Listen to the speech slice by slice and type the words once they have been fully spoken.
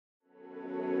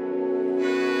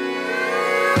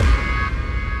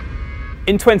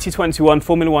In 2021,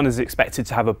 Formula One is expected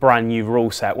to have a brand new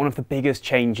rule set, one of the biggest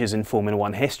changes in Formula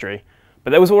One history. But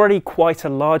there was already quite a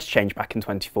large change back in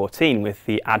 2014 with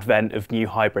the advent of new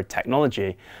hybrid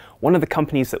technology. One of the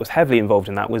companies that was heavily involved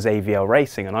in that was AVL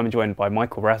Racing, and I'm joined by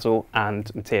Michael Resel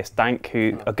and Matthias Dank,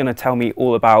 who are going to tell me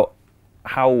all about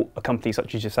how a company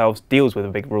such as yourselves deals with a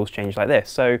big rules change like this.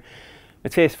 So,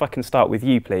 Matthias, if I can start with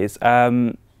you, please.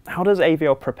 How does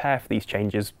AVL prepare for these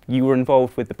changes? You were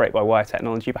involved with the brake-by-wire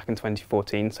technology back in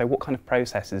 2014, so what kind of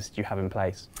processes do you have in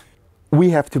place? We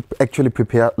have to actually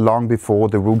prepare long before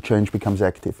the rule change becomes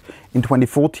active. In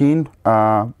 2014,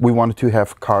 we wanted to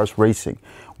have cars racing,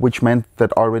 which meant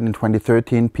that already in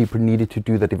 2013 people needed to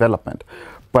do the development.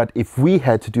 But if we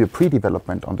had to do a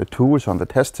pre-development on the tools, on the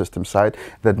test system side,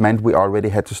 that meant we already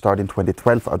had to start in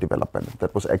 2012 our development.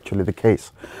 That was actually the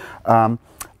case.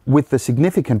 With the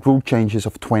significant rule changes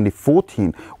of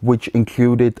 2014, which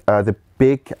included the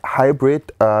big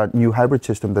hybrid, new hybrid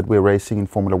system that we're racing in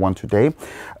Formula One today,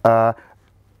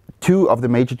 two of the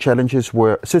major challenges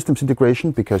were systems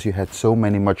integration, because you had so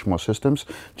much more systems.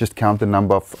 Just count the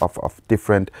number of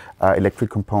different electric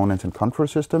components and control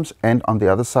systems. And on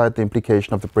the other side, the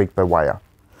implication of the brake-by-wire.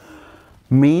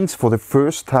 Means for the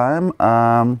first time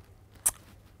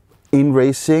in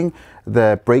racing,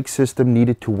 the brake system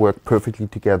needed to work perfectly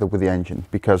together with the engine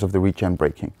because of the regen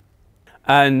braking.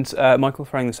 And Michael,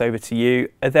 throwing this over to you,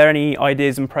 are there any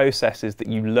ideas and processes that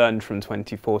you learned from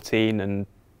 2014 and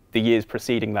the years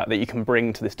preceding that you can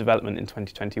bring to this development in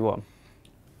 2021?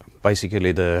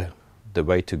 Basically, the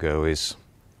way to go is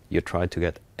you try to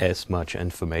get as much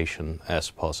information as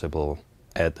possible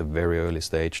at a very early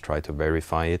stage, try to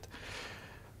verify it,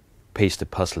 piece the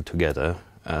puzzle together,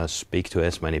 speak to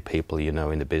as many people you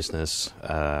know in the business.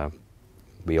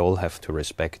 We all have to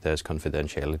respect there's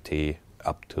confidentiality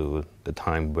up to the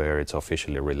time where it's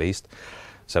officially released.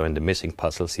 So in the missing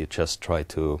puzzles, you just try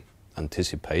to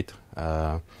anticipate.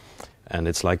 And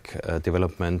it's like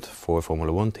development for a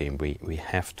Formula One team. We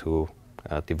have to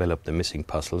develop the missing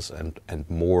puzzles and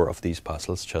more of these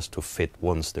puzzles just to fit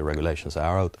once the regulations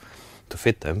are out, to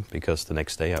fit them, because the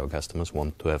next day our customers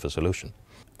want to have a solution.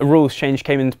 A rules change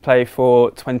came into play for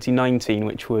 2019,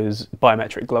 which was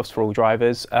biometric gloves for all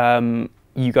drivers.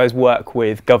 You guys work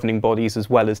with governing bodies as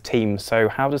well as teams, so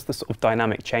how does the sort of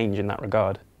dynamic change in that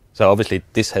regard? So obviously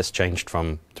this has changed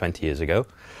from 20 years ago,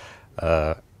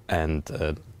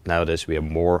 and nowadays we are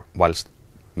more, whilst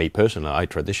me personally, I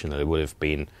traditionally would have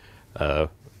been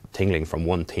tingling from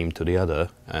one team to the other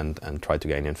and try to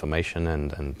gain information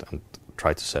and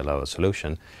try to sell our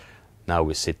solution. Now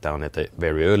we sit down at a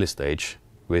very early stage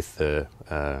with the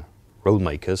rule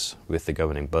makers, with the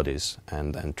governing bodies,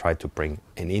 and try to bring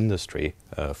an industry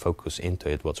focus into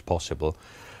it, what's possible.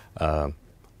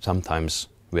 Sometimes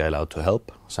we are allowed to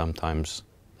help, sometimes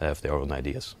they have their own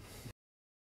ideas.